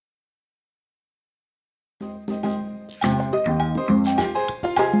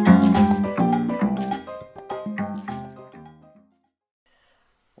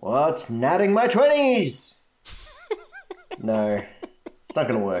What's natting my 20s? No, it's not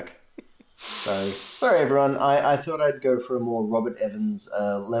going to work. So, sorry everyone, I thought I'd go for a more Robert Evans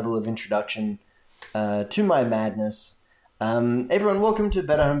level of introduction to my madness. Everyone, welcome to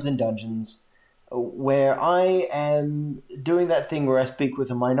Better Homes and Dungeons, where I am doing that thing where I speak with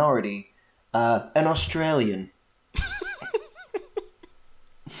a minority, an Australian.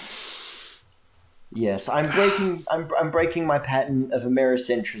 Yes, I'm breaking my pattern of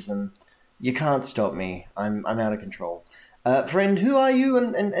Americentrism. You can't stop me. I'm out of control. Friend, who are you,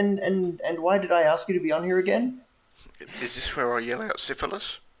 and why did I ask you to be on here again? Is this where I yell out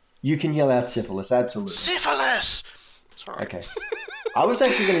syphilis? You can yell out syphilis, absolutely. Syphilis! Sorry. Okay. I was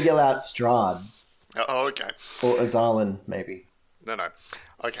actually going to yell out Strahd. Oh, okay. Or Azarlan, maybe. No.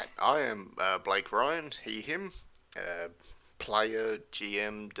 Okay, I am Blake Ryan, he, him, player,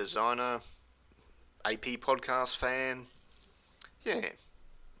 GM, designer, AP podcast fan, yeah,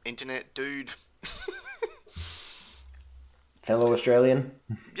 internet dude. Fellow Australian?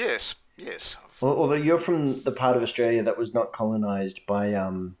 Yes. Although you're from the part of Australia that was not colonised by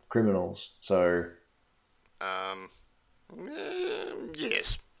criminals, so...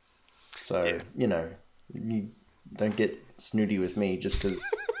 yes. So, yeah. You know, you don't get snooty with me just because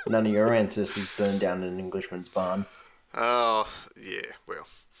none of your ancestors burned down an Englishman's barn. Oh, yeah, well.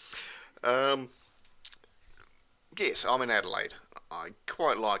 Yes, I'm in Adelaide. I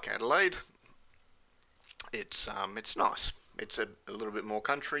quite like Adelaide. It's nice. It's a little bit more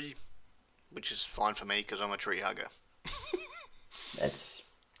country, which is fine for me because I'm a tree hugger. That's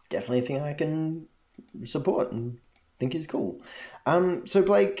definitely a thing I can support and think is cool. So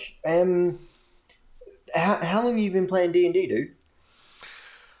Blake, how long have you been playing D&D, dude?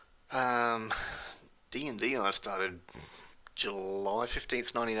 D&D I started July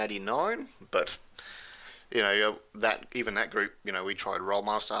 15th, 1989, but you know, that group, you know, we tried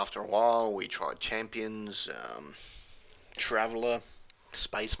Rollmaster after a while, we tried Champions, Traveller,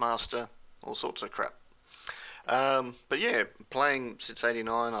 Space Master, all sorts of crap. But yeah, playing since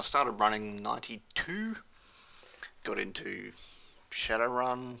 89, I started running 92, got into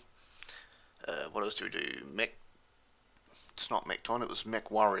Shadowrun, what else do we do? It's not Mechton, it was Mech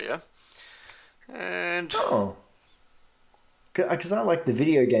Warrior, and... Oh. Because I like the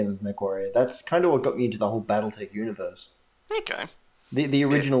video game of MechWarrior. That's kind of what got me into the whole BattleTech universe. Okay. The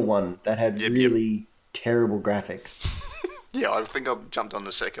original one that had really terrible graphics. Yeah, I think I jumped on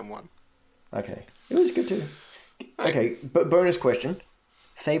the second one. Okay. It was good too. Okay, but bonus question.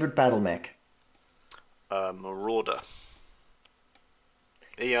 Favorite battle mech? Marauder.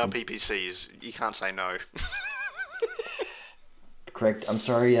 ERPPCs, you can't say no. Correct. I'm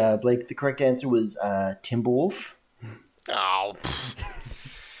sorry, Blake. The correct answer was Timberwolf. Oh.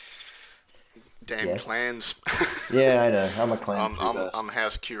 Damn clans. Yeah, I know. I'm a clan. I'm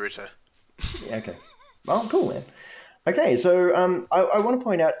house curator. Yeah, okay. Oh, cool, man. Okay, so I want to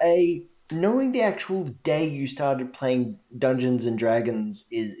point out, knowing the actual day you started playing Dungeons and Dragons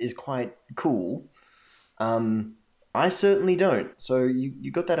is quite cool. I certainly don't. So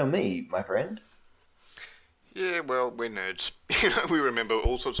you got that on me, my friend. Yeah, well, we're nerds. You know, we remember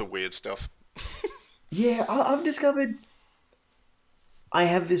all sorts of weird stuff. Yeah, I've discovered I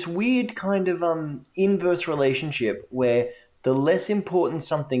have this weird kind of inverse relationship where the less important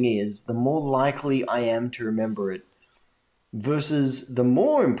something is, the more likely I am to remember it, versus the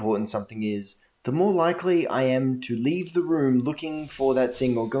more important something is, the more likely I am to leave the room looking for that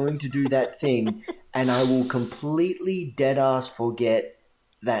thing or going to do that thing, and I will completely dead-ass forget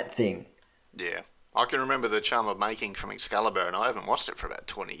that thing. Yeah. I can remember the Charm of Making from Excalibur, and I haven't watched it for about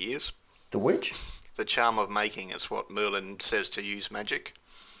 20 years. The which? The Charm of Making is what Merlin says to use magic.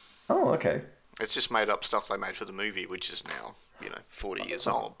 Oh, okay. It's just made up stuff they made for the movie, which is now, 40 years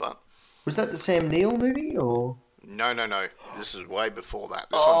old, but... Was that the Sam Neill movie, or...? No. This is way before that.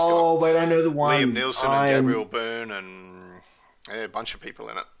 This one's got wait, I know the one. Liam Neeson and Gabriel Byrne and a bunch of people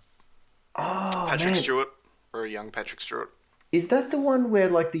in it. Oh, Patrick man. Stewart. Very young Patrick Stewart. Is that the one where,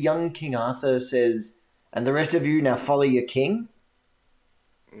 like, the young King Arthur says, and the rest of you now follow your king?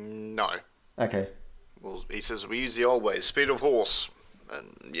 No. Okay. Well, he says, we use the old way, speed of horse.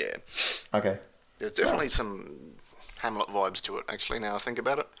 And, yeah. Okay. There's definitely some Hamlet vibes to it, actually, now I think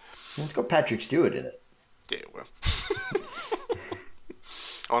about it. It's got Patrick Stewart in it. Yeah, well.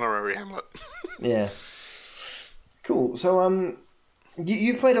 Honorary Hamlet. Yeah. Cool. So,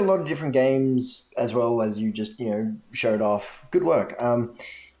 you've played a lot of different games as well as you just, showed off. Good work.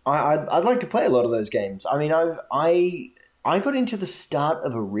 I'd like to play a lot of those games. I mean, I got into the start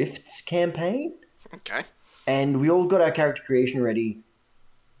of a Rifts campaign. Okay. And we all got our character creation ready.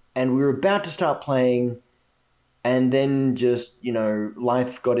 And we were about to start playing. And then just,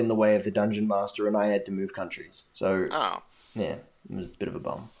 life got in the way of the Dungeon Master and I had to move countries. So, Oh, yeah, it was a bit of a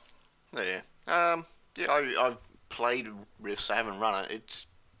bum. yeah. Yeah, I've played Rifts. I haven't run it.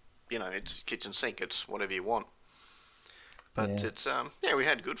 It's kitchen sink. It's whatever you want. But Yeah. yeah, we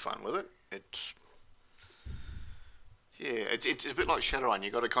had good fun with it. It's a bit like Shadowrun. You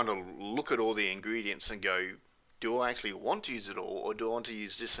got to kind of look at all the ingredients and go, do I actually want to use it all, or do I want to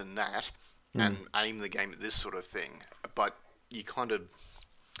use this and that, and aim the game at this sort of thing? But you kind of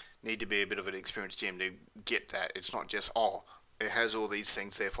need to be a bit of an experienced GM to get that. It's not just, it has all these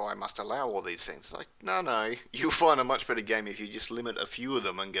things, therefore I must allow all these things. It's like, no, you'll find a much better game if you just limit a few of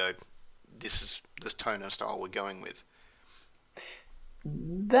them and go, this is this tone and style we're going with.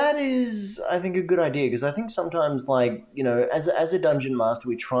 That is, I think, a good idea because I think sometimes, as a dungeon master,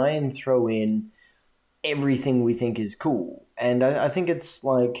 we try and throw in everything we think is cool, and I think it's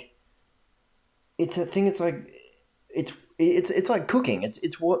like it's like cooking.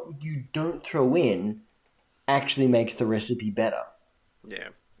 It's what you don't throw in actually makes the recipe better. Yeah.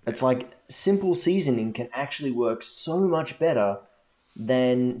 It's like simple seasoning can actually work so much better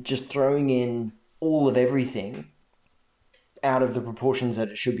than just throwing in all of everything out of the proportions that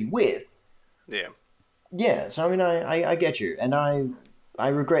it should be with. Yeah. Yeah, so I mean, I get you, and I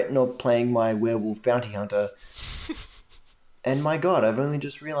regret not playing my Werewolf Bounty Hunter. And my God, I've only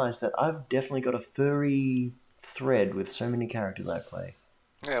just realized that I've definitely got a furry thread with so many characters I play.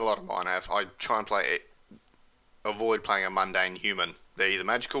 Yeah, a lot of mine have. I try and avoid playing a mundane human. They're either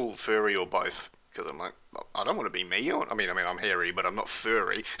magical, furry, or both. Because I'm like, I don't want to be me. I mean, I'm hairy, but I'm not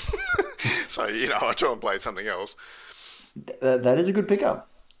furry. So, I try and play something else. That is a good pickup.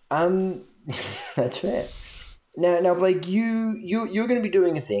 That's fair. Now, Blake, you're going to be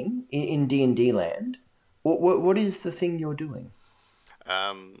doing a thing in D&D land. What is the thing you're doing?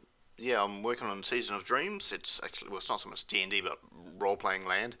 Yeah, I'm working on Season of Dreams. It's actually, well, it's not so much D&D, but role-playing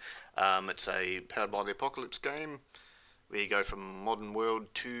land. It's a Powered by the Apocalypse game where you go from modern world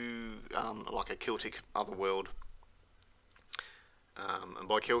to like a Celtic otherworld. And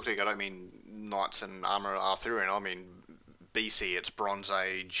by Celtic, I don't mean knights and armour Arthurian. I mean BC. It's Bronze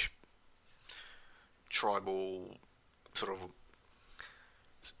Age, tribal sort of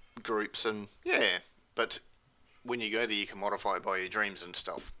groups, and yeah. But when you go there, you can modify it by your dreams and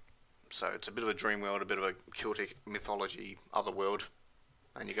stuff. So it's a bit of a dream world, a bit of a Celtic mythology otherworld,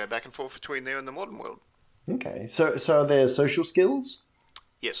 and you go back and forth between there and the modern world. Okay, so are there social skills?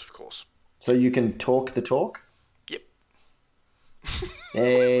 Yes, of course. So you can talk the talk? Yep.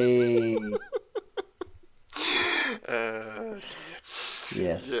 Hey. Dear.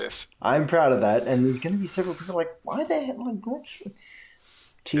 Yes. Yes. I'm proud of that, and there's going to be several people like, why the hell? Like, what's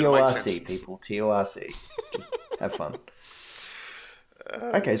TORC, people? TORC. Just have fun.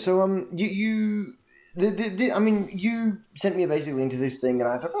 Okay, so you I mean, you sent me basically into this thing, and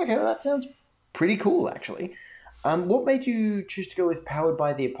I thought, okay, well, that sounds pretty cool, actually. What made you choose to go with Powered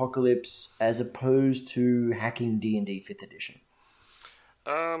by the Apocalypse as opposed to Hacking D&D 5th edition?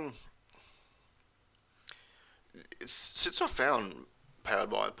 Since I found Powered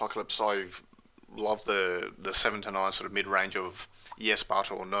by Apocalypse, I've loved the 7 to 9 sort of mid-range of yes but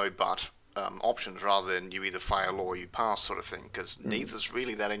or no but options, rather than you either fail or you pass sort of thing, because neither's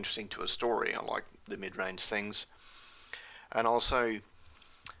really that interesting to a story. I like the mid-range things. And also,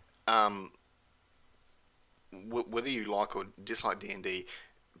 whether you like or dislike D&D,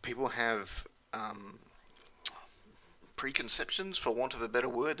 people have preconceptions, for want of a better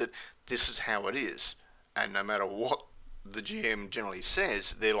word, that this is how it is. And no matter what the GM generally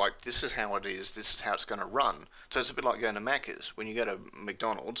says, they're like, this is how it is, this is how it's going to run. So it's a bit like going to Macca's. When you go to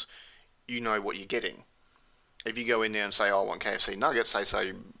McDonald's, you know what you're getting. If you go in there and say, I want KFC nuggets, they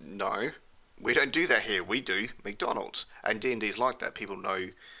say, no, we don't do that here, we do McDonald's. And D&D's like that. People know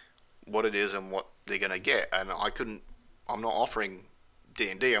what it is and what they're going to get. And I'm not offering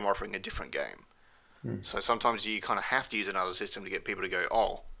D&D, I'm offering a different game. So sometimes you kind of have to use another system to get people to go,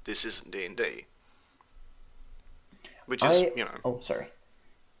 oh, this isn't D&D. Which is, Oh, sorry.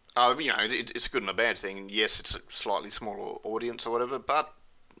 it's a good and a bad thing. Yes, it's a slightly smaller audience or whatever, but,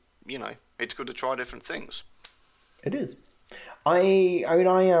 it's good to try different things. It is. I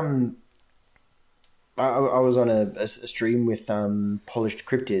was on a stream with Polished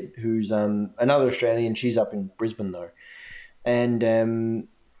Cryptid, who's another Australian. She's up in Brisbane, though. And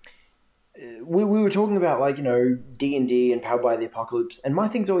we were talking about, D&D and Powered by the Apocalypse. And my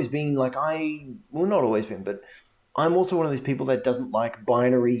thing's always been, not always been, but I'm also one of these people that doesn't like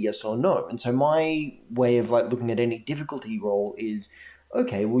binary yes or no. And so my way of looking at any difficulty roll is,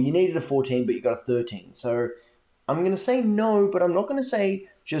 okay, well, you needed a 14, but you got a 13. So I'm going to say no, but I'm not going to say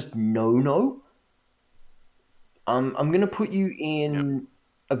just no. I'm going to put you in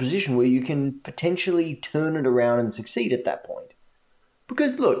a position where you can potentially turn it around and succeed at that point.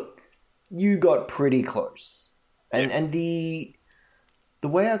 Because look, you got pretty close, and the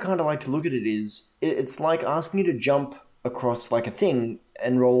way I kind of like to look at it is it's like asking you to jump across like a thing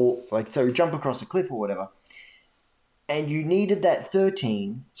and roll jump across a cliff or whatever. And you needed that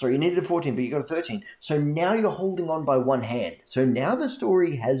 13. Sorry, you needed a 14, but you got a 13. So now you're holding on by one hand. So now the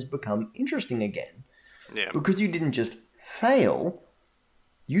story has become interesting again. Yeah. Because you didn't just fail,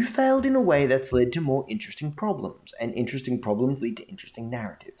 you failed in a way that's led to more interesting problems. And interesting problems lead to interesting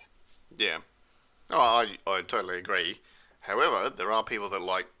narrative. Yeah. Oh, I totally agree. However, there are people that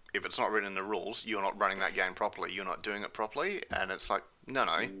like, if it's not written in the rules, you're not running that game properly, you're not doing it properly, and it's like, no,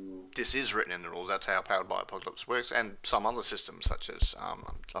 this is written in the rules, that's how Powered by Apocalypse works, and some other systems, such as,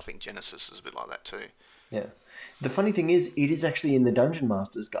 I think Genesis is a bit like that too. Yeah. The funny thing is, it is actually in the Dungeon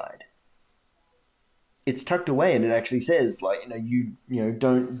Master's Guide. It's tucked away, and it actually says, like, you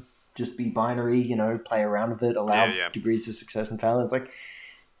don't just be binary, play around with it, allow degrees of success and failure. It's like,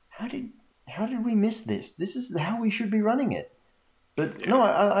 how did we miss this? This is how we should be running it. But no,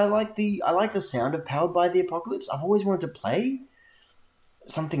 I like the sound of Powered by the Apocalypse. I've always wanted to play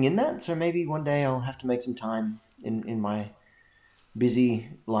something in that, so maybe one day I'll have to make some time in my busy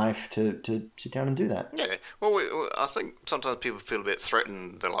life to sit down and do that. Yeah, well, I think sometimes people feel a bit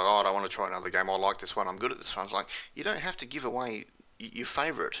threatened. They're like, oh, I don't want to try another game. I like this one. I'm good at this one. It's like, you don't have to give away your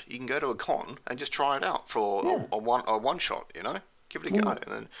favourite. You can go to a con and just try it out for a one shot. Give it a go. And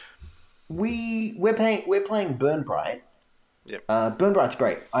then we're playing Burn Bright. Yep. Burn Bright's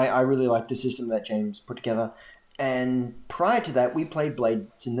great. I really like the system that James put together. And prior to that, we played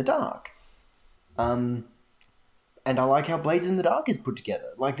Blades in the Dark. And I like how Blades in the Dark is put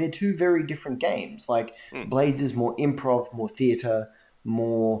together. Like, they're two very different games. Like, Blades is more improv, more theatre,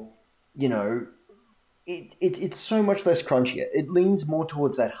 more, it's so much less crunchier. It leans more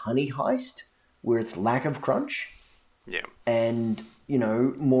towards that Honey Heist, where it's lack of crunch. Yeah. And,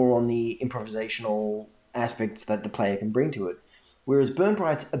 more on the improvisational aspects that the player can bring to it. Whereas Burn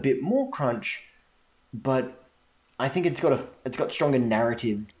Bright's a bit more crunch, but I think it's got stronger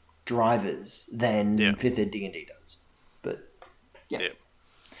narrative drivers than 5th Ed D&D does. But yeah.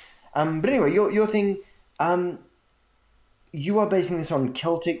 But anyway, your thing, you are basing this on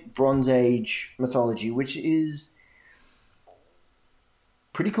Celtic Bronze Age mythology, which is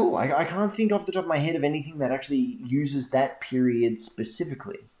pretty cool. I can't think off the top of my head of anything that actually uses that period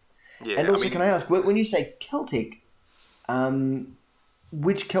specifically. Yeah, and also, can I ask, when you say Celtic,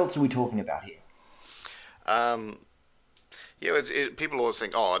 which Celts are we talking about here? People always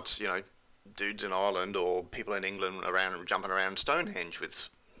think, oh, it's, dudes in Ireland or people in England jumping around Stonehenge with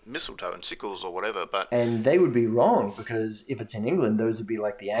mistletoe and sickles or whatever. And they would be wrong, because if it's in England, those would be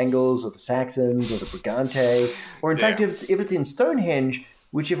like the Angles or the Saxons or the Brigantes. Or in fact, if it's in Stonehenge,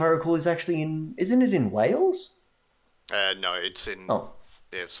 which, if I recall, is actually isn't it in Wales? No, it's in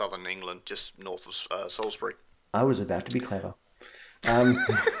southern England, just north of Salisbury. I was about to be clever.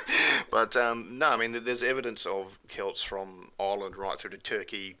 But no, there's evidence of Celts from Ireland right through to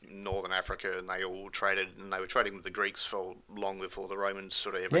Turkey, northern Africa, and they all traded, and they were trading with the Greeks for long before the Romans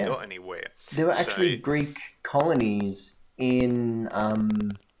sort of ever got anywhere. There were actually Greek colonies in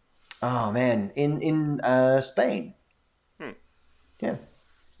Spain. Yeah.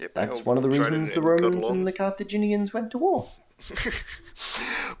 Yep, that's one of the reasons the Romans and the Carthaginians went to war.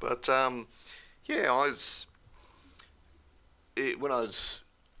 But when I was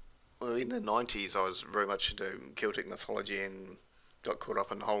in the 90s, I was very much into Celtic mythology and got caught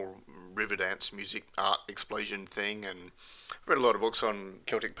up in the whole river dance music art explosion thing, and read a lot of books on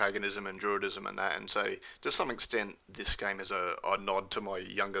Celtic paganism and Druidism and that. And so, to some extent, this game is a nod to my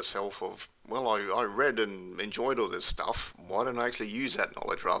younger self of, well, I read and enjoyed all this stuff. Why don't I actually use that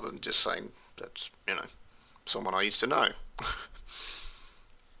knowledge rather than just saying that's, someone I used to know?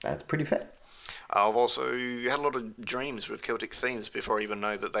 That's pretty fair. I've also had a lot of dreams with Celtic themes before I even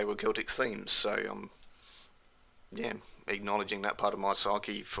know that they were Celtic themes. So, acknowledging that part of my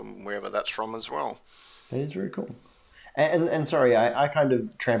psyche from wherever that's from as well. That is very cool. And sorry, I kind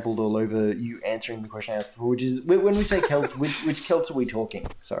of trampled all over you answering the question I asked before, which is, when we say Celts, which Celts are we talking?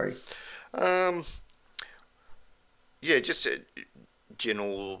 Sorry. Just a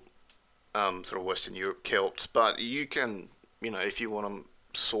general sort of Western Europe Celts, but you can, if you want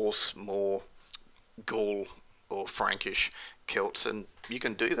to source more Gaul or Frankish Celts, and you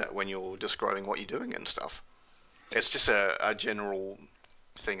can do that when you're describing what you're doing and stuff. It's just a general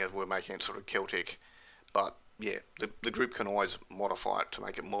thing as we're making it sort of Celtic, but the group can always modify it to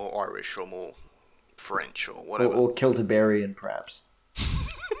make it more Irish or more French or whatever. Or Celtiberian, perhaps.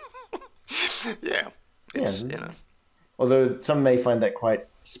 Yeah. It's, Yeah. you know. Although some may find that quite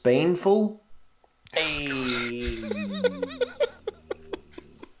Spainful. Hey.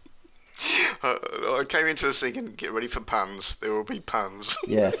 I came into this thinking, get ready for puns. There will be puns.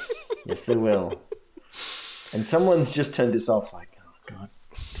 Yes. Yes, they will. And someone's just turned this off like, oh,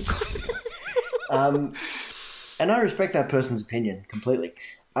 God. And I respect that person's opinion completely.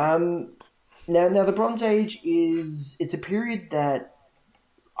 Now, the Bronze Age it's a period that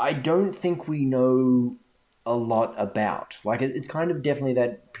I don't think we know a lot about. Like, it's kind of definitely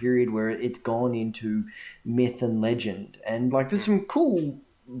that period where it's gone into myth and legend. And, like, there's some cool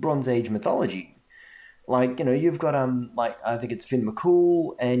Bronze Age mythology. Like, you've got, like, I think it's Finn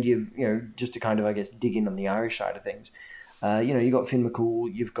McCool, and just to kind of, I guess, dig in on the Irish side of things. You've got Finn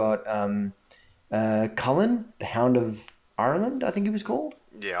McCool, you've got Cullen, the Hound of Ireland, I think he was called.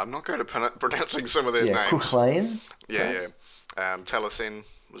 Yeah, I'm not good at pronouncing some of their Yeah, names. Cuchulainn. Yeah. Taliesin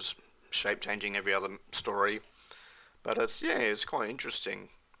was shape-changing every other story. But it's quite interesting.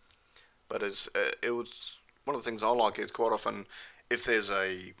 But it was one of the things I like is quite often if there's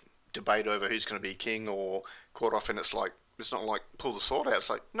a debate over who's going to be king, or quite often it's not like pull the sword out. It's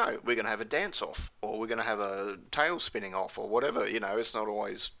like, no, we're going to have a dance off, or we're going to have a tail spinning off, or whatever. It's not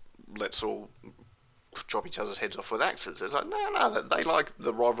always let's all chop each other's heads off with axes. It's like, no, they like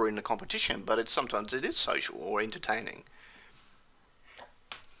the rivalry and the competition, but sometimes it is social or entertaining.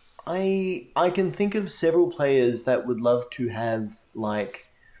 I can think of several players that would love to have, like,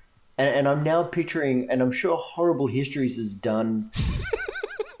 and I'm now picturing, and I'm sure Horrible Histories has done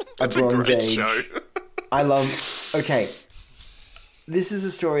That's a Bronze great Age. show. Okay, this is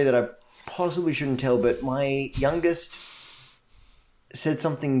a story that I possibly shouldn't tell, but my youngest said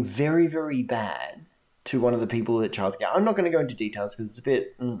something very, very bad to one of the people at childcare. I'm not going to go into details because it's a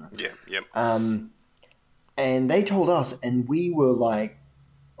bit... Yeah, yep. And they told us, and we were like,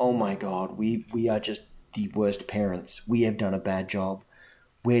 oh my God, we are just the worst parents. We have done a bad job.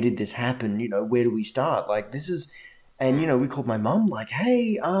 Where did this happen? Where do we start? Like, this is... And, we called my mum, like,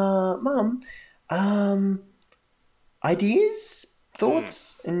 hey, Mum, ideas?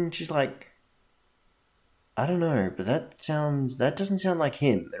 Thoughts? And she's like, I don't know, but that doesn't sound like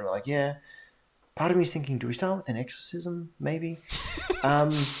him. And we're like, yeah. Part of me's thinking, do we start with an exorcism, maybe?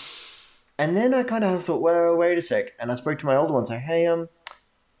 And then I kind of thought, well, wait a sec. And I spoke to my older one, saying, hey,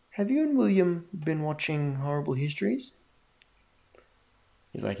 have you and William been watching Horrible Histories?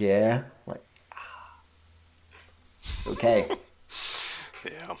 He's like, yeah. I'm like, okay.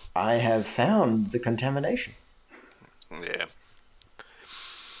 Yeah. I have found the contamination. Yeah.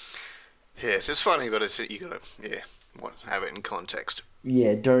 Yes, it's funny, but you gotta have it in context.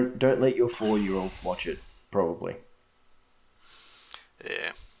 Yeah, don't let your 4-year-old watch it, probably.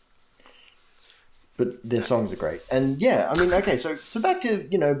 Yeah. But their songs are great. And yeah, I mean, okay, so back to,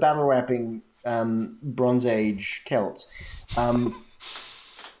 battle rapping Bronze Age Celts.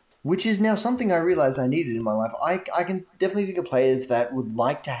 Which is now something I realize I needed in my life. I can definitely think of players that would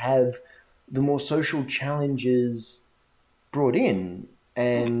like to have the more social challenges brought in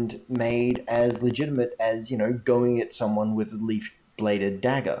and made as legitimate as, going at someone with a leaf-bladed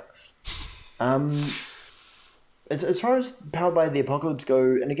dagger. As far as Powered by the Apocalypse go,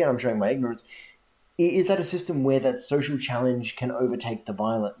 and again, I'm showing my ignorance, is that a system where that social challenge can overtake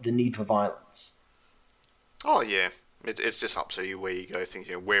the need for violence? Oh, yeah. It's just up to you where you go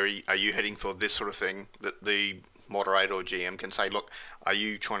thinking, where are you heading for this sort of thing? That the moderator or GM can say, look, are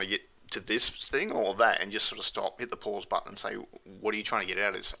you trying to get to this thing or that? And just sort of stop, hit the pause button and say, what are you trying to get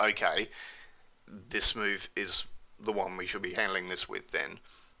out of this? Okay, this move is the one we should be handling this with then.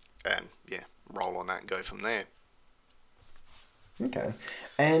 And, yeah, roll on that and go from there. Okay.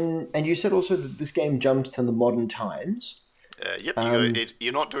 And you said also that this game jumps to the modern times. Yep,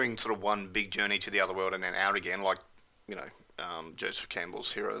 you're not doing sort of one big journey to the other world and then out again, like, Joseph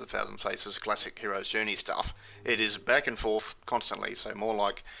Campbell's Hero of the Thousand Faces, classic hero's journey stuff. It is back and forth constantly, so more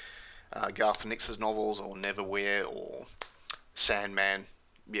like Garth Nix's novels or Neverwhere or Sandman.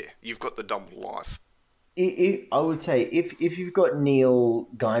 Yeah, you've got the double life. I would say if you've got Neil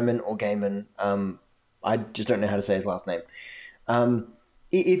Gaiman or Gaiman, I just don't know how to say his last name.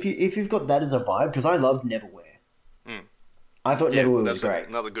 If you've got that as a vibe, because I loved Neverwhere. I thought Neverwhere was great.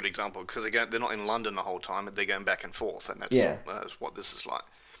 Another good example, because they're not in London the whole time, they're going back and forth, and that's what this is like.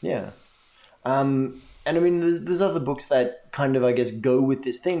 Yeah. And I mean, there's other books that kind of, I guess, go with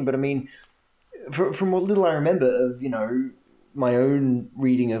this thing, but I mean, from what little I remember of, my own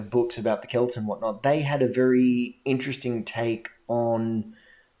reading of books about the Celts and whatnot, they had a very interesting take on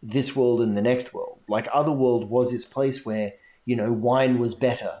this world and the next world. Like, Otherworld was this place where, wine was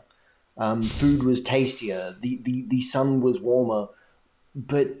better. Food was tastier, the sun was warmer,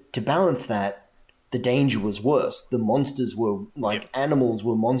 but to balance that, the danger was worse. The monsters were like animals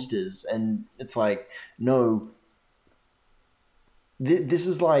were monsters, and it's like no. This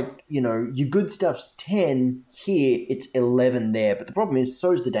is like, your good stuff's 10 here, it's 11 there, but the problem is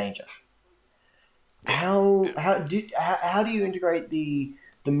so's the danger. How do you integrate the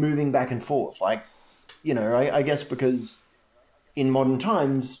moving back and forth? Like, I guess because in modern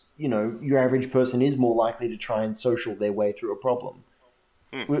times, your average person is more likely to try and social their way through a problem.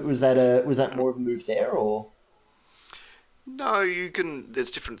 Was that more of a move there, or? No, there's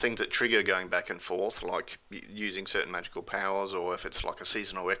different things that trigger going back and forth, like using certain magical powers, or if it's like a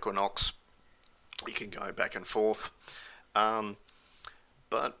seasonal equinox, you can go back and forth.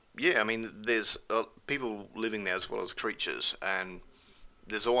 But yeah, I mean, there's people living there as well as creatures, and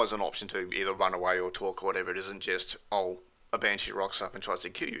there's always an option to either run away or talk or whatever. It isn't just, a banshee rocks up and tries to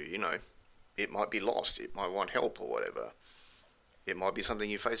kill you, It might be lost, it might want help or whatever. It might be something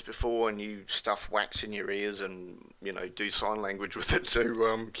you faced before and you stuff wax in your ears and, do sign language with it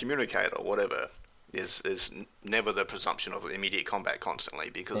to communicate or whatever. There's never the presumption of immediate combat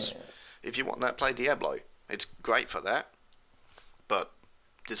constantly, because if you want that, play Diablo. It's great for that, but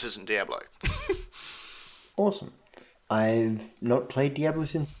this isn't Diablo. Awesome. I've not played Diablo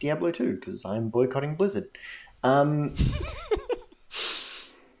since Diablo 2 because I'm boycotting Blizzard. I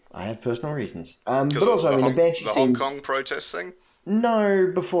have personal reasons. But also, a Banshee the seems... Hong Kong protest thing?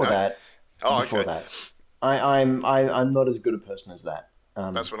 No, before that. Oh, before okay. that. I'm not as good a person as that.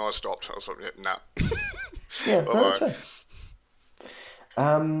 That's when I stopped. I was like, nah. Yeah, no, that's fair.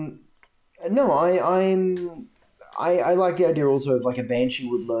 No, I like the idea also of like a Banshee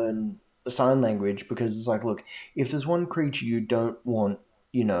would learn the sign language, because it's like, look, if there's one creature you don't want,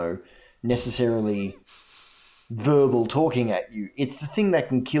 necessarily verbal talking at you, it's the thing that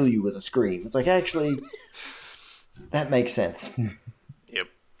can kill you with a scream. It's like, actually, that makes sense. Yep.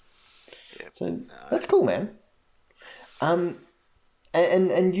 So that's cool, man. And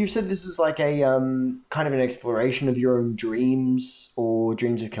you said this is like a kind of an exploration of your own dreams or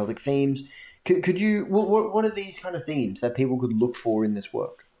dreams of Celtic themes. Could you? What are these kind of themes that people could look for in this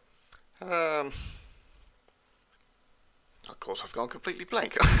work? Of course, I've gone completely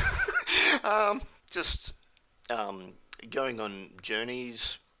blank. Just going on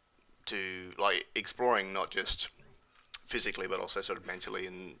journeys to, like, exploring not just physically but also sort of mentally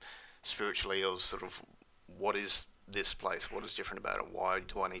and spiritually, of sort of what is this place, what is different about it, why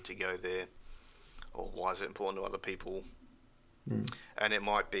do I need to go there, or why is it important to other people. And it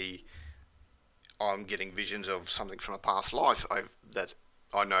might be I'm getting visions of something from a past life that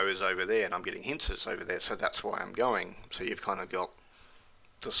I know is over there, and I'm getting hints it's over there, so that's why I'm going. So you've kind of got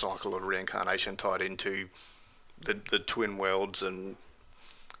the cycle of reincarnation tied into the twin worlds, and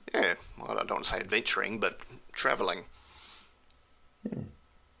I don't want to say adventuring, but travelling.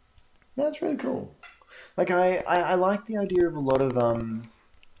 That's really cool. Like, I like the idea of a lot of,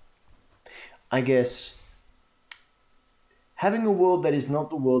 I guess, having a world that is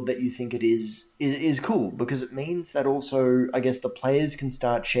not the world that you think it is cool, because it means that also, I guess, the players can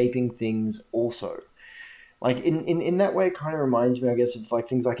start shaping things also. Like, in that way, it kind of reminds me, I guess, of like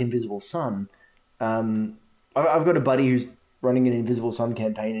things like Invisible Sun. I've got a buddy who's running an Invisible Sun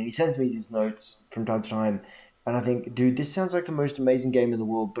campaign, and he sends me these notes from time to time, and I think, dude, this sounds like the most amazing game in the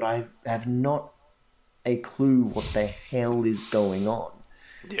world, but I have not a clue what the hell is going on.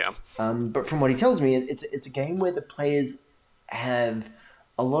 Yeah. But from what he tells me, it's a game where the players have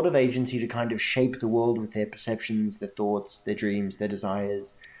a lot of agency to kind of shape the world with their perceptions, their thoughts, their dreams, their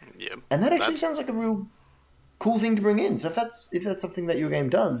desires. Yeah. And that actually sounds like a real cool thing to bring in. So if that's something that your game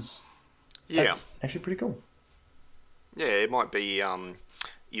does, that's actually pretty cool. Yeah, it might be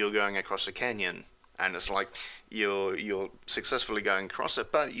you're going across a canyon, and it's like you're successfully going across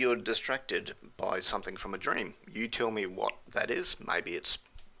it, but you're distracted by something from a dream. You tell me what that is. Maybe it's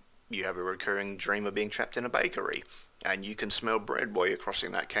you have a recurring dream of being trapped in a bakery, and you can smell bread while you're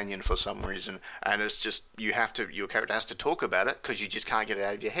crossing that canyon for some reason, and it's just your character has to talk about it because you just can't get it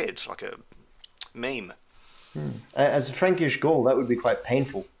out of your head. It's like a meme. As a Frankish Gaul, that would be quite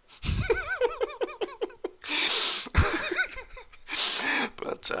painful.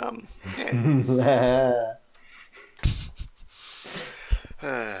 But yeah.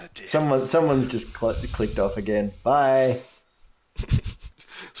 Someone's just clicked off again. Bye.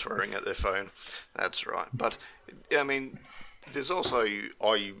 Swearing at their phone. That's right. But I mean, there's also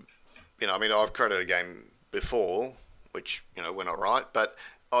I've created a game before, which went alright. But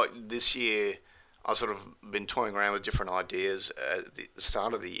this year, I've sort of been toying around with different ideas at the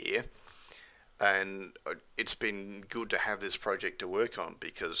start of the year, and it's been good to have this project to work on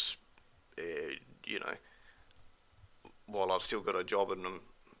because, while I've still got a job and I'm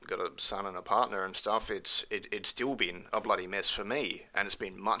got a son and a partner and stuff, it's still been a bloody mess for me, and it's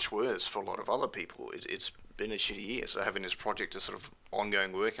been much worse for a lot of other people. It's been a shitty year, so having this project to sort of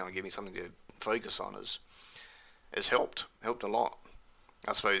ongoing work on and give me something to focus on has helped a lot.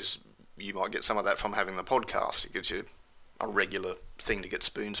 I suppose you might get some of that from having the podcast. It gives you a regular thing to get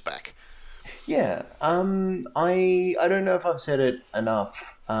spoons back. Yeah. I don't know if I've said it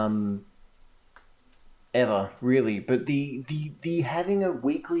enough. Ever really, but the having a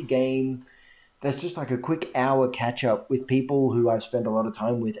weekly game that's just like a quick hour catch up with people who I've spent a lot of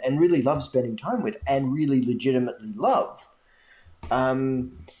time with and really love spending time with and really legitimately love.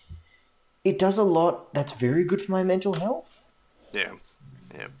 It does a lot that's very good for my mental health. Yeah.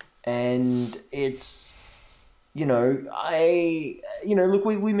 And it's, look,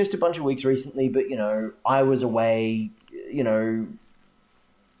 we missed a bunch of weeks recently, but, I was away,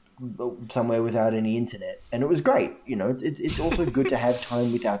 somewhere without any internet, and it was great. It's also good to have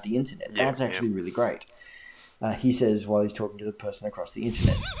time without the internet. That's actually really great. He says while he's talking to the person across the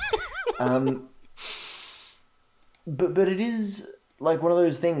internet. But it is like one of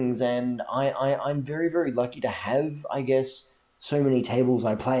those things, and I'm very, very lucky to have, I guess, so many tables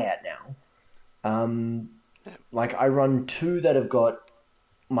I play at now. Like I run 2 that have got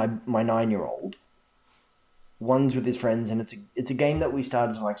my 9-year-old. One's with his friends, and it's a game that we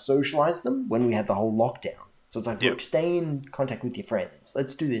started to like socialize them when we had the whole lockdown. So it's like, look, stay in contact with your friends.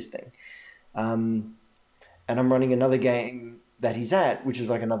 Let's do this thing. And I'm running another game that he's at, which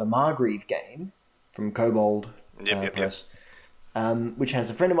is like another Margrave game from Kobold Press, which has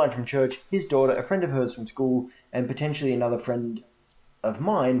a friend of mine from church, his daughter, a friend of hers from school, and potentially another friend of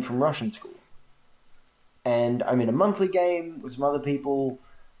mine from Russian school. And I'm in a monthly game with some other people.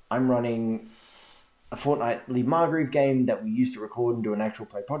 I'm running a fortnightly Margrave game that we used to record and do an actual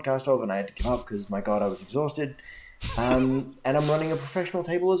play podcast of, and I had to give up because, my God, I was exhausted. And I'm running a professional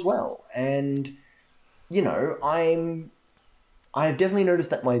table as well. And, I've definitely noticed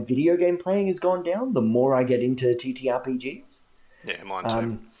that my video game playing has gone down the more I get into TTRPGs. Yeah, mine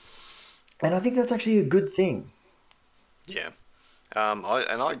too. And I think that's actually a good thing. Yeah.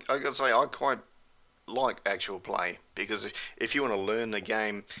 I got to say, I quite like actual play, because if you want to learn the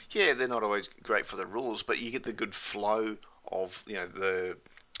game, they're not always great for the rules, but you get the good flow of the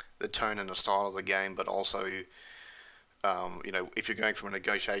tone and the style of the game, but also if you're going from a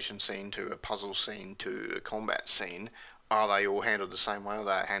negotiation scene to a puzzle scene to a combat scene, are they all handled the same way, or are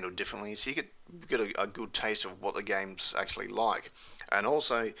they handled differently? So you get a good taste of what the game's actually like. And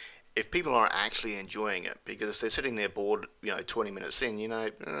also, if people aren't actually enjoying it, because if they're sitting there bored, 20 minutes in,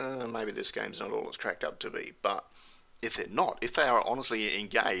 maybe this game's not all it's cracked up to be. But if they're not, if they are honestly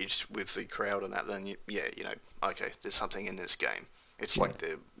engaged with the crowd and that, then okay, there's something in this game. It's like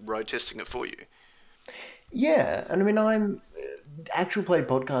they're road testing it for you. Yeah, and I mean, actual play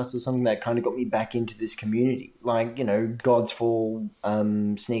podcasts is something that kind of got me back into this community. Like, God's Fall,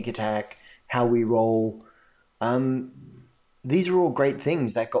 Sneak Attack, How We Roll. These are all great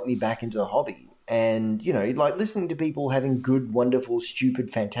things that got me back into the hobby. And, like listening to people having good, wonderful,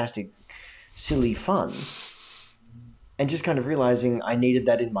 stupid, fantastic, silly fun, and just kind of realizing I needed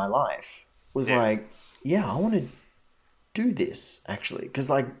that in my life was I want to do this, actually. Because,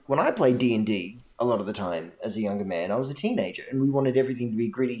 like, when I played D&D, a lot of the time as a younger man, I was a teenager, and we wanted everything to be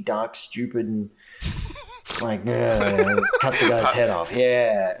gritty, dark, stupid, and like cut the guy's head off.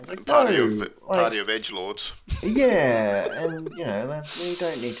 Yeah, it's like party of edgelords. Yeah, and we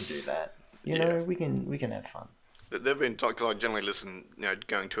don't need to do that. We can have fun. There've been times I generally listen,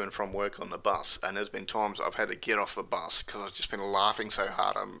 going to and from work on the bus, and there's been times I've had to get off the bus because I've just been laughing so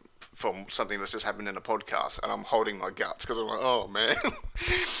hard from something that's just happened in a podcast, and I'm holding my guts because I'm like, oh man,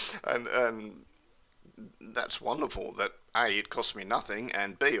 and that's wonderful that A, it costs me nothing,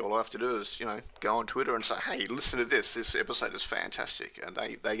 and B, all I have to do is, go on Twitter and say, hey, listen to this episode is fantastic, and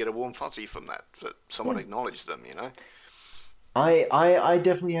they get a warm fuzzy from that someone acknowledged them, I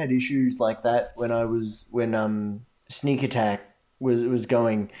definitely had issues like that when Sneak Attack was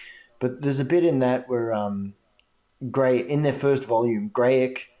going, but there's a bit in that where Gray, in their first volume,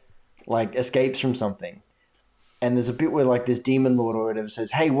 Grayek like escapes from something, and there's a bit where like this demon lord or whatever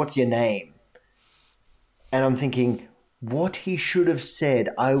says, hey, what's your name? And I'm thinking, what he should have said.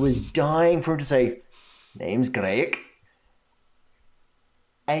 I was dying for him to say, name's Grayek.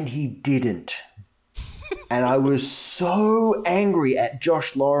 And he didn't. And I was so angry at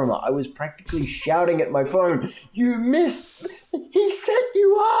Josh Lorimer. I was practically shouting at my phone, you missed. He set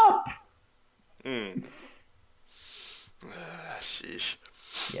you up. Sheesh.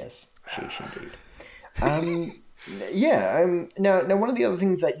 Yes, sheesh indeed. Now one of the other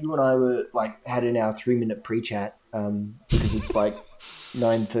things that you and I were like had in our 3-minute pre-chat, because it's like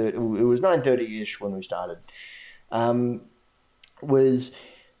 9:30. It was 9:30ish when we started. Was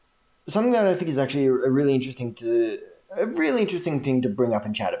something that I think is actually a really interesting thing to bring up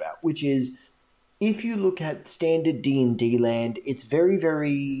and chat about, which is if you look at standard D&D land, it's very,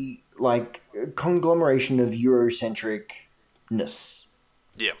 very like a conglomeration of Eurocentricness.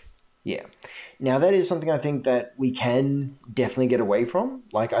 Yeah. Yeah. Now that is something I think that we can definitely get away from.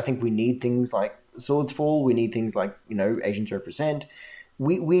 Like I think we need things like Swords Fall. We need things like, Asians Represent.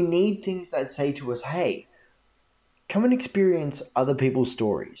 We need things that say to us, hey, come and experience other people's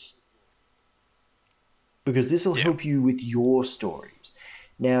stories. Because this will help you with your stories.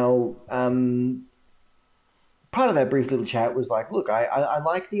 Now, part of that brief little chat was like, look, I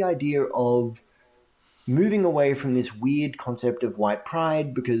like the idea of moving away from this weird concept of white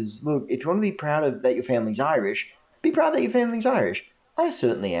pride because, look, if you want to be proud of that your family's Irish, be proud that your family's Irish. I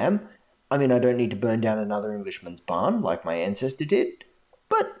certainly am. I mean, I don't need to burn down another Englishman's barn like my ancestor did,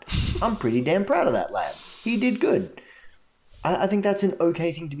 but I'm pretty damn proud of that lad. He did good. I think that's an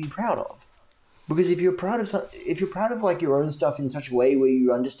okay thing to be proud of. Because if you're proud of like your own stuff in such a way where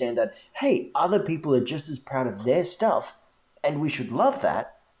you understand that, hey, other people are just as proud of their stuff and we should love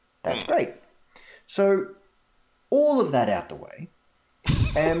that, that's great. So, all of that out the way,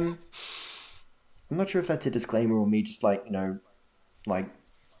 I'm not sure if that's a disclaimer or me just like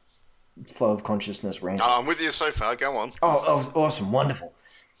flow of consciousness ranting. Oh, I'm with you so far. Go on. Oh, awesome. Wonderful.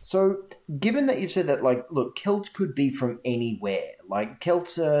 So, given that you've said that, like, look, Celts could be from anywhere. Like,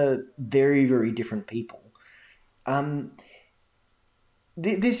 Celts are very, very different people.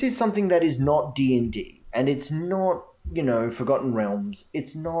 This is something that is not D&D. And it's not, Forgotten Realms.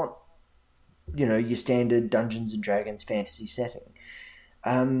 It's not, your standard Dungeons and Dragons fantasy setting.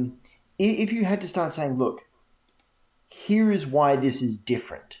 If you had to start saying, look, here is why this is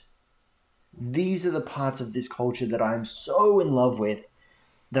different. These are the parts of this culture that I'm so in love with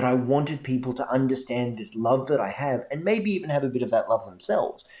that I wanted people to understand this love that I have and maybe even have a bit of that love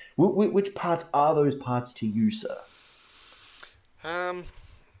themselves. Which parts are those parts to you, sir? I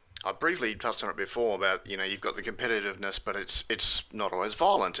briefly touched on it before about, you've got the competitiveness, but it's not always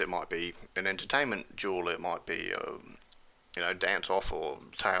violent. It might be an entertainment duel. It might be, dance off or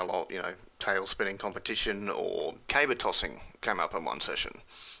tail spinning competition or caber tossing came up in one session.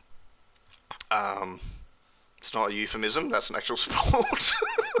 It's not a euphemism. That's an actual sport.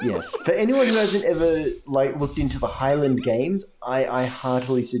 Yes. For anyone who hasn't ever looked into the Highland Games, I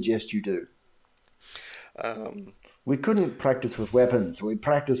heartily suggest you do. We couldn't practice with weapons. We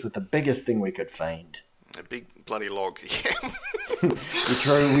practiced with the biggest thing we could find. A big bloody log. Yeah.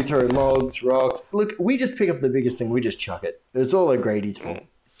 we throw logs, rocks. Look, we just pick up the biggest thing. We just chuck it. It's all O'Grady's fault.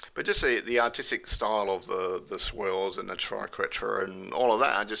 But just the artistic style of the swirls and the triquetra and all of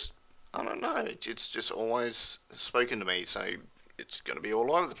that, I don't know. It's just always spoken to me. So it's going to be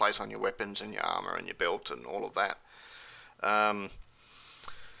all over the place on your weapons and your armor and your belt and all of that. I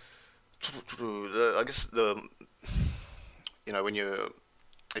guess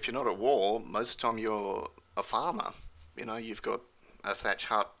if you're not at war, most of the time you're a farmer. You've got a thatch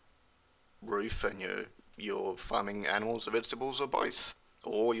hut roof and you're farming animals or vegetables or both.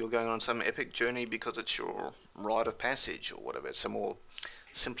 Or you're going on some epic journey because it's your rite of passage or whatever. It's a more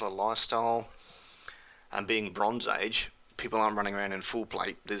simpler lifestyle. And being Bronze Age, people aren't running around in full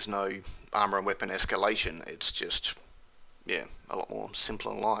plate. There's no armor and weapon escalation. It's just, a lot more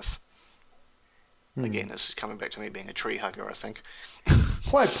simpler life. Again, this is coming back to me being a tree hugger, I think.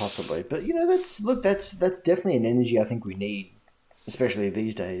 Quite possibly. But, that's definitely an energy I think we need, especially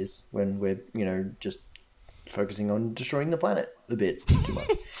these days when we're, just focusing on destroying the planet a bit too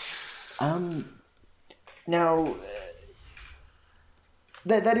much. Now,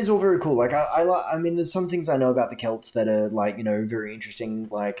 that is all very cool. Like, I mean, there's some things I know about the Celts that are, very interesting.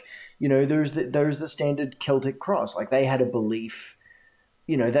 Like, there's the standard Celtic cross. Like, they had a belief...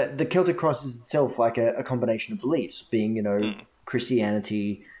 that the Celtic cross is itself like a combination of beliefs, being,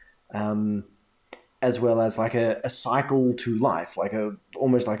 Christianity, as well as like a cycle to life,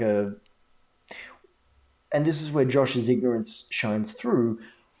 almost like a, and this is where Josh's ignorance shines through.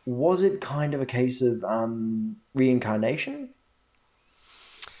 Was it kind of a case of reincarnation?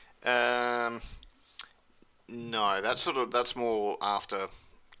 No, that's more after,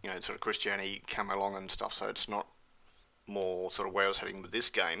 sort of Christianity came along and stuff, so it's not more sort of where I was heading with this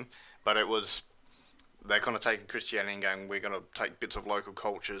game, but it was they're kind of taking Christianity and going, we're going to take bits of local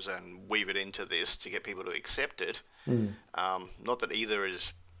cultures and weave it into this to get people to accept it. Not that either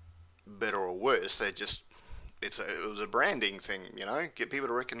is better or worse. They just it was a branding thing, get people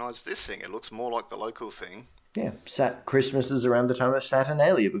to recognise this thing. It looks more like the local thing. Yeah, Christmas is around the time of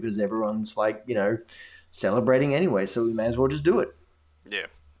Saturnalia because everyone's celebrating anyway, so we may as well just do it. Yeah,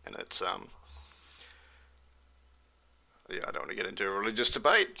 and it's yeah, I don't want to get into a religious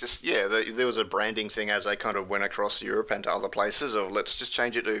debate. Just yeah, there was a branding thing as they kind of went across Europe and to other places. Of let's just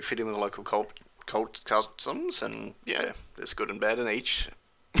change it to fit in with the local cult customs, and yeah, there's good and bad in each,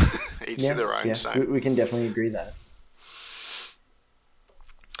 each to their Yes, own. yes, So, we can definitely agree that.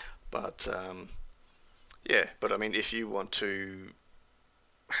 but yeah, but I mean, if you want to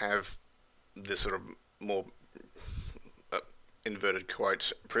have this sort of more uh, inverted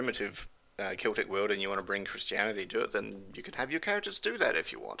quotes primitive Celtic world, and you want to bring Christianity to it, then you can have your characters do that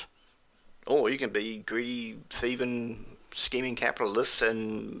if you want. Or you can be greedy, thieving, scheming capitalists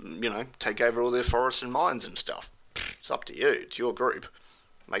and, take over all their forests and mines and stuff. It's up to you. It's your group.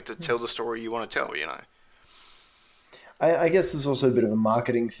 Tell the story you want to tell. I guess there's also a bit of a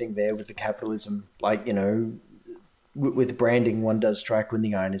marketing thing there with the capitalism. Like, with branding, one does strike when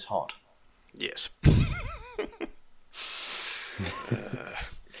the iron is hot. Yes.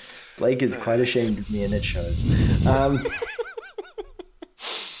 Blake is quite ashamed of me, and it shows. But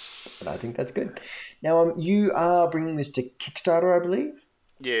I think that's good. Now, you are bringing this to Kickstarter, I believe?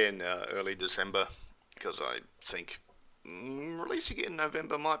 Yeah, in early December, because I think releasing it in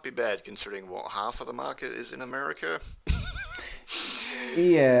November might be bad, considering what half of the market is in America.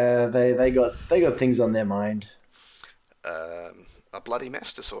 Yeah, they got things on their mind. A bloody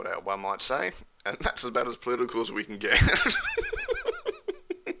mess to sort out, one might say, and that's about as political as we can get.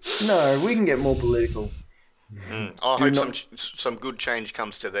 No, we can get more political. I hope some good change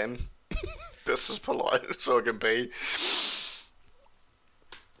comes to them. That's as polite as I can be.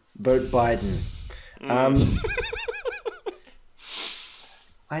 Vote Biden.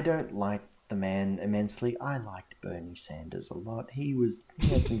 I don't like the man immensely. I liked Bernie Sanders a lot. He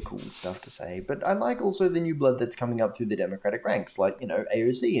had some cool stuff to say. But I like also the new blood that's coming up through the Democratic ranks, like,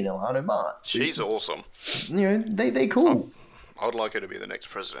 AOC and Ilhan Omar. She's awesome. They cool. I'd like her to be the next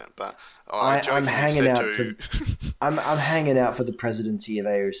president, but I'm hanging out for I'm hanging out for the presidency of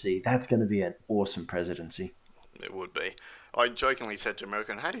AOC. That's going to be an awesome presidency. It would be. I jokingly said to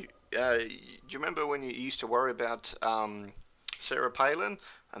American, "How do you remember when you used to worry about Sarah Palin?"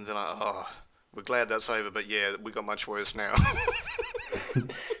 And then we're glad that's over, but yeah, we got much worse now.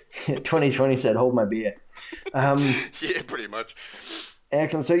 2020 said, "Hold my beer." Yeah, pretty much.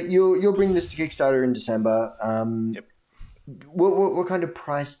 Excellent. So you'll bring this to Kickstarter in December. Yep. What kind of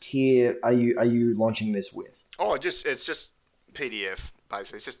price tier are you launching this with? Oh, it's just PDF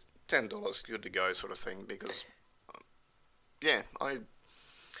basically. It's just $10, good to go sort of thing. Because I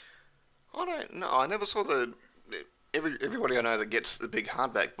don't know. I never saw everybody I know that gets the big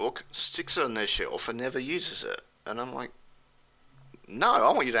hardback book sticks it on their shelf and never uses it, and I'm like, no,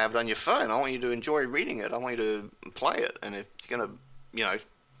 I want you to have it on your phone. I want you to enjoy reading it. I want you to play it, and if you're gonna,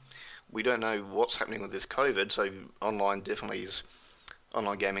 we don't know what's happening with this COVID, so online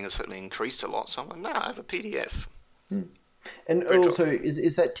gaming has certainly increased a lot. So I'm like, no, I have a PDF. And Very also,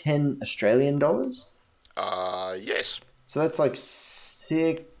 is that 10 Australian dollars? Yes. So that's like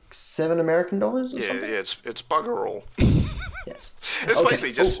 7 American dollars or something? Yeah, it's bugger all. Yes. It's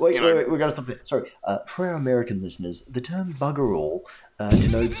basically just, wait, we got to stop there. Sorry. For our American listeners, the term bugger all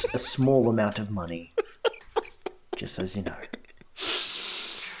denotes a small amount of money. Just so you know.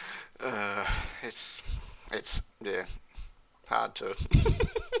 It's hard to.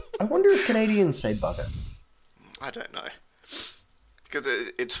 I wonder if Canadians say bugger. I don't know, because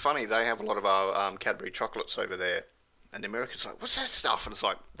it's funny. They have a lot of our Cadbury chocolates over there, and the Americans are like, "What's that stuff?" And it's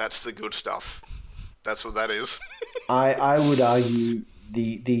like, "That's the good stuff. That's what that is." I would argue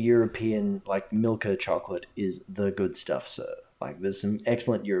the European Milka chocolate is the good stuff, sir. There's some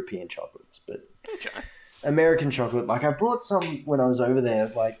excellent European chocolates, but Okay. American chocolate, I brought some when I was over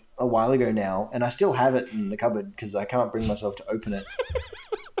there a while ago now, and I still have it in the cupboard because I can't bring myself to open it.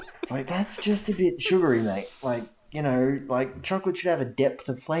 That's just a bit sugary, mate. Chocolate should have a depth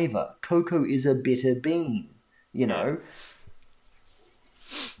of flavor. Cocoa is a bitter bean,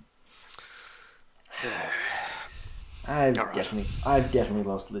 I've definitely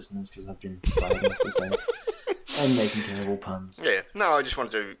lost listeners because I've been slagging off this thing and making terrible puns. Yeah, no, I just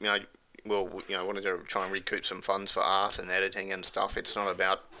wanted to, wanted to try and recoup some funds for art and editing and stuff. It's not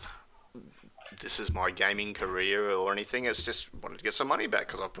about this is my gaming career or anything. It's just wanted to get some money back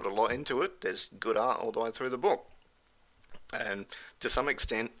because I put a lot into it. There's good art all the way through the book, and to some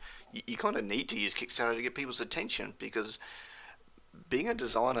extent, you kind of need to use Kickstarter to get people's attention because being a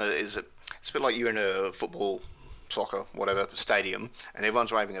designer it's a bit like you're in a football, soccer, whatever stadium, and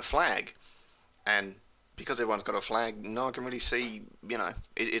everyone's waving a flag, and because everyone's got a flag, no one can really see,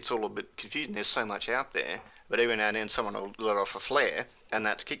 it's all a bit confusing. There's so much out there, but every now and then someone will let off a flare, and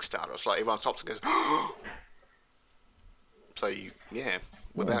that's Kickstarter. It's like everyone stops and goes, So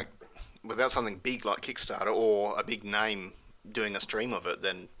without something big like Kickstarter or a big name doing a stream of it,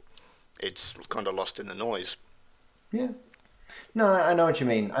 then it's kind of lost in the noise. Yeah. No, I know what you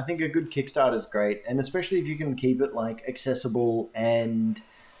mean. I think a good Kickstarter is great, and especially if you can keep it like accessible and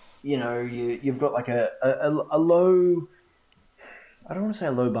you've got like a low. I don't want to say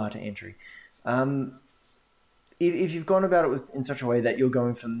a low bar to entry. If you've gone about it in such a way that you're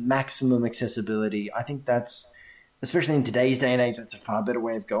going for maximum accessibility, I think that's, especially in today's day and age, that's a far better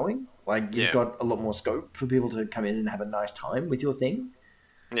way of going. Like, you've got a lot more scope for people to come in and have a nice time with your thing.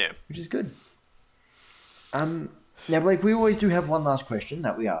 Yeah. Which is good. Now, Blake, we always do have one last question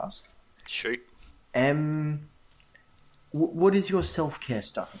that we ask. Shoot. What is your self-care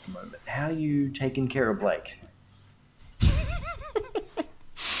stuff at the moment? How are you taking care of Blake?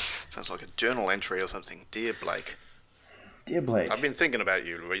 Sounds like a journal entry or something. Dear Blake. Dear Blake. I've been thinking about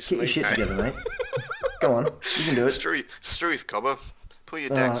you recently. Get your shit together, mate. Go on. You can do it. Struth, Cobber. Pull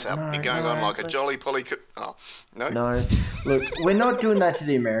your decks up. You're going on like a jolly poly... Oh, no? No. Look, we're not doing that to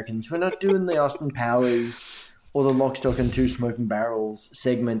the Americans. We're not doing the Austin Powers or the Lock, Stock and Two Smoking Barrels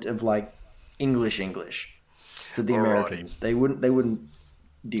segment of, like, English to the Americans. They wouldn't deal with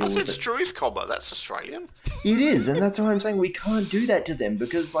it. I said Struth, Cobber. That's Australian. It is, and that's why I'm saying we can't do that to them,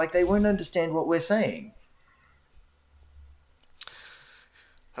 because, like, they won't understand what we're saying.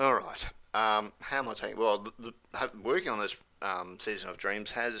 All right. How am I taking... Well, working on this Season of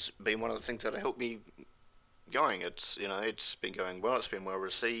Dreams has been one of the things that have helped me going. It's been going well. It's been well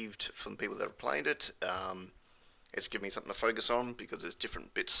received from people that have played it. It's given me something to focus on, because there's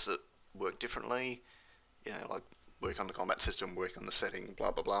different bits that work differently. Like work on the combat system, work on the setting,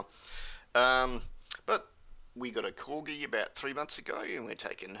 blah blah blah. But we got a corgi about 3 months ago, and we're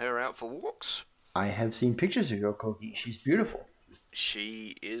taking her out for walks. I have seen pictures of your corgi. She's beautiful.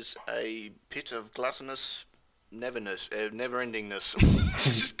 She is a pit of gluttonous never-endingness.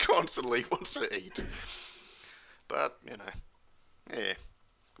 She just constantly wants to eat. But yeah,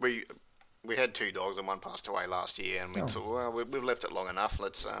 we had 2 dogs and one passed away last year, and we thought, well, we've left it long enough.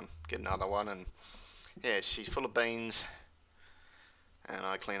 Let's get another one. And yeah, she's full of beans, and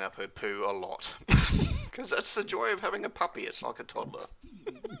I clean up her poo a lot, because that's the joy of having a puppy. It's like a toddler.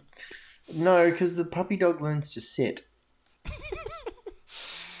 No, because the puppy dog learns to sit.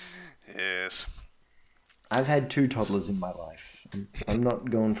 Yes. I've had 2 toddlers in my life. I'm not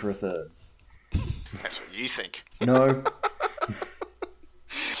going for a third. That's what you think. No.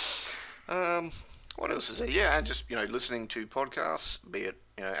 What else is there? Yeah, and just listening to podcasts, be it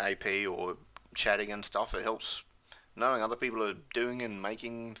AP or chatting and stuff. It helps knowing other people are doing and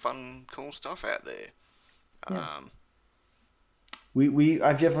making fun, cool stuff out there. Yeah.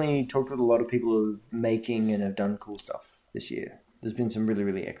 I've definitely talked with a lot of people who are making and have done cool stuff this year. There's been some really,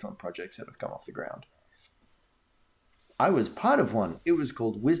 really excellent projects that have come off the ground. I was part of one. It was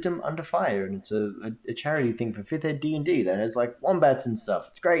called Wisdom Under Fire, and it's a charity thing for 5th Ed D&D that has like wombats and stuff.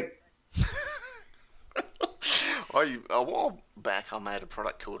 It's great. A while back, I made a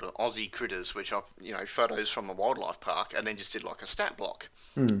product called Aussie Critters, which I've photos from a wildlife park, and then just did like a stat block,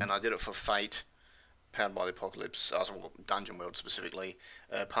 and I did it for Fate, Powered by the Apocalypse, Dungeon World specifically,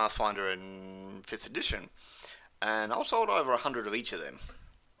 Pathfinder, and 5th edition, and I sold over 100 of each of them.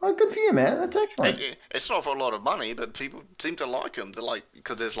 Oh, good for you, man. That's excellent. It's not for a lot of money, but people seem to like them. They're like,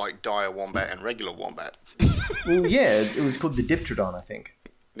 because there's like dire wombat and regular wombat. Well, yeah, it was called the Diptrodon, I think.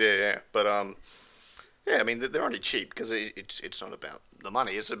 Yeah, but yeah, I mean they're only cheap because it's not about the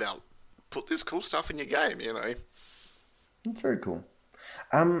money. It's about put this cool stuff in your game, That's very cool.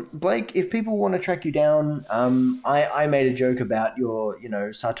 Blake, if people want to track you down, I made a joke about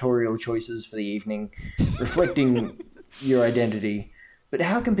your sartorial choices for the evening, reflecting your identity. But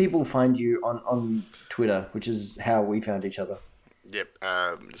how can people find you on Twitter, which is how we found each other? Yep,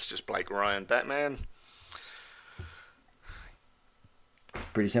 it's just Blake Ryan Batman. It's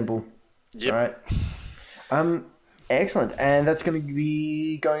pretty simple. Yep. All right. Excellent. And that's going to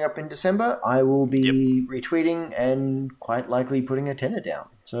be going up in December. I will be retweeting and quite likely putting a tenner down.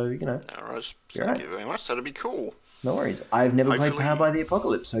 So, All right. Thank you very much. That'd be cool. No worries. I've never played Powered by the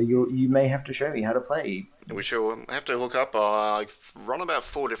Apocalypse, so you may have to show me how to play. We shall have to hook up. I run about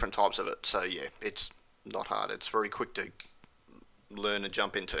 4 different types of it, so yeah, it's not hard. It's very quick to learn and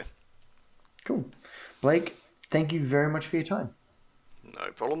jump into. Cool. Blake, thank you very much for your time.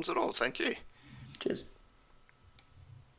 No problems at all. Thank you. Cheers.